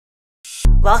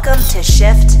Welcome to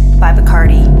Shift by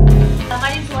Bacardi. My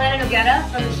name is from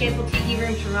the Thyme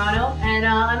Room, Toronto, and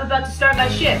I'm about to start my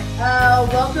shift.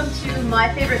 Welcome to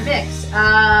my favorite mix.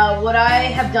 What I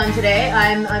have done today,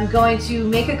 I'm going to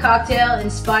make a cocktail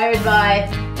inspired by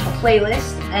a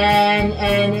playlist,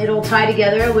 and it'll tie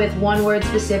together with one word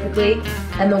specifically,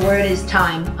 and the word is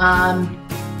thyme.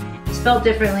 Spelled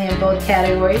differently in both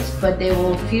categories, but they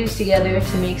will fuse together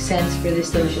to make sense for this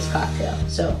delicious cocktail.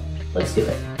 So let's do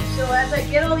it. So as I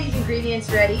get all these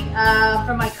ingredients ready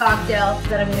for my cocktail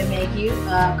that I'm going to make you,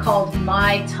 called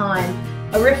My Thyme,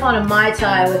 a riff on a Mai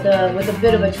Tai with a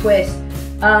bit of a twist.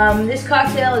 This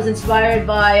cocktail is inspired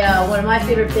by one of my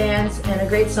favorite bands and a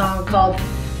great song called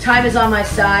Time Is On My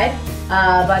Side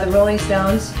by the Rolling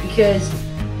Stones, because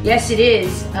yes it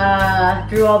is,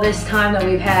 through all this time that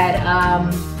we've had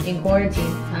in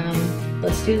quarantine.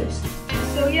 Let's do this.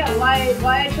 So yeah, why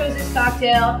I chose this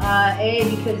cocktail, A,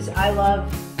 because I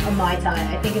love a Mai Tai.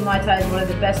 I think a Mai Tai is one of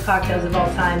the best cocktails of all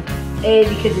time. A,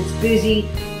 because it's boozy,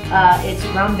 it's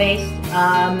rum based,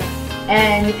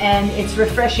 and it's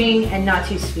refreshing and not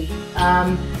too sweet.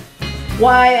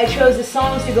 Why I chose the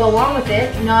songs to go along with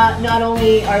it, not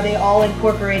only are they all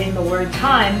incorporating the word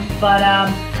thyme, but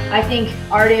I think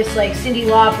artists like Cyndi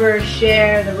Lauper,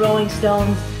 Cher, the Rolling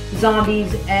Stones,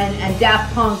 Zombies, and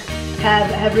Daft Punk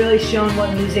have really shown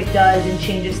what music does and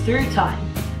changes through time.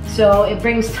 So it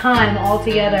brings time all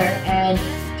together, and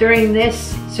during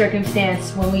this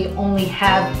circumstance when we only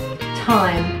have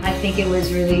time, I think it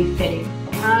was really fitting.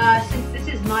 Since this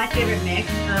is my favorite mix,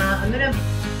 I'm going to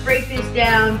break this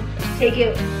down, take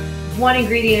it one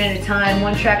ingredient at a time,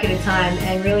 one track at a time,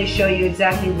 and really show you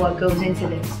exactly what goes into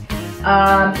this.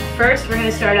 First, we're going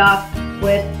to start off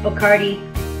with Bacardi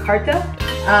Carta.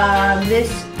 This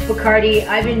Bacardi,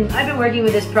 I've been working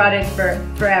with this product for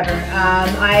forever.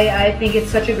 I think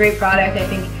it's such a great product. I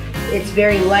think it's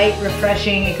very light,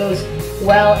 refreshing. It goes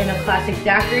well in a classic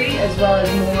daiquiri as well as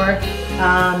more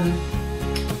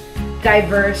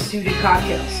diverse suited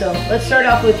cocktails. So let's start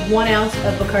off with 1 ounce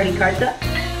of Bacardi Carta.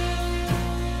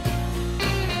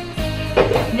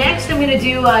 Next, I'm going to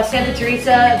do Santa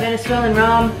Teresa Venezuelan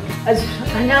Rum, as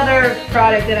another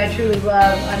product that I truly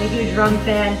love. I'm a huge rum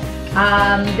fan.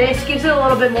 This gives it a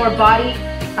little bit more body,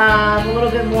 a little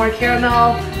bit more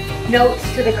caramel notes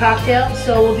to the cocktail.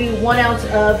 So we'll do 1 ounce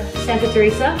of Santa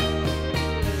Teresa.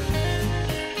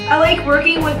 I like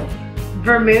working with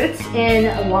vermouths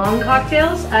in long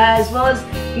cocktails, as well as,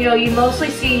 you know, you mostly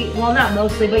see, well not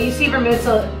mostly, but you see vermouths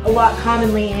a lot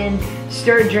commonly in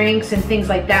stirred drinks and things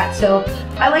like that. So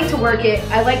I like to work it.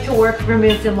 I like to work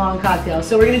vermouths in long cocktails.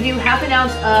 So we're going to do 1/2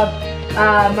 ounce of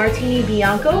Martini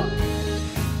Bianco.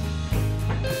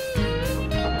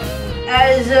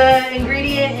 As an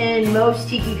ingredient in most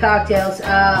tiki cocktails,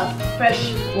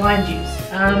 fresh lime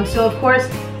juice. So of course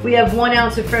we have 1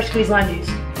 ounce of fresh squeezed lime juice.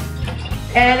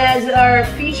 And as our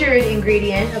featured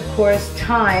ingredient, of course,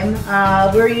 thyme.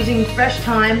 We're using fresh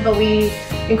thyme, but we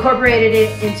incorporated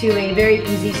it into a very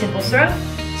easy, simple syrup.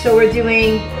 So we're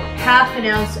doing 1/2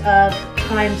 ounce of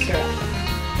thyme syrup.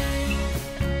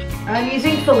 I'm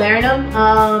using Falernum,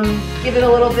 give it a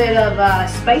little bit of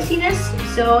spiciness.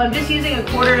 So I'm just using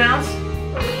 1/4 ounce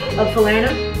of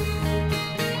Falernum.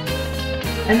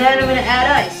 And then I'm going to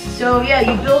add ice. So yeah,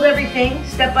 you build everything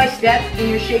step by step in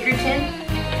your shaker tin.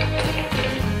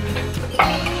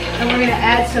 And we're going to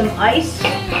add some ice,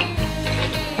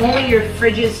 only your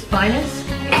fridge's finest,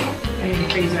 or your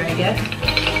freezer, I guess.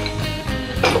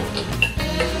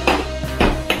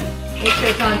 Make sure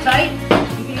it's on tight.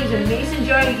 You can use a mason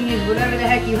jar, you can use whatever the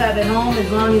heck you have at home, as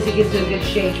long as it gives it a good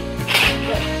shake.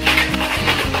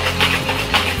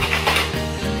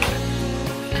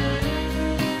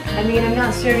 I mean, I'm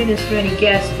not serving this for any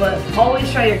guests, but always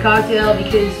try your cocktail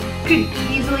because you could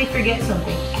easily forget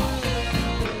something.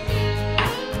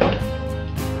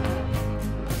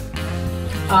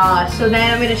 So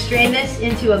then I'm going to strain this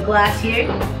into a glass here.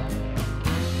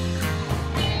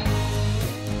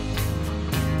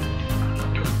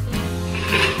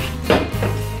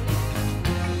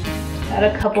 Add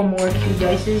a couple more cubed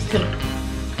ices to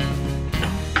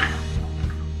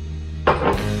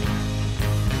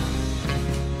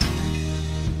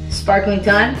sparkling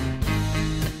thyme.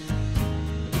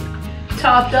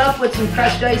 Topped up with some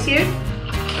crushed ice here.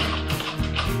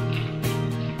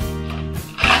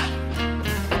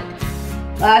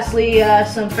 Lastly,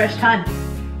 some fresh thyme.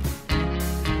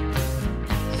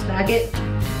 Smack it.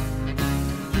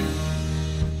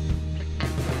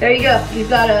 There you go. You've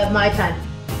got a Mai Tai.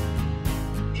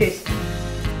 Cheers.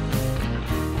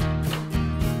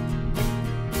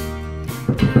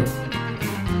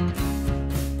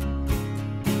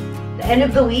 The end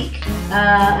of the week,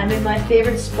 I'm in my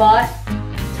favorite spot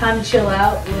time to chill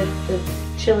out with the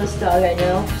chillest dog I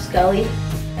know, Scully,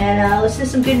 and listen to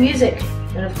some good music,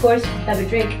 and of course, have a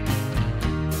drink.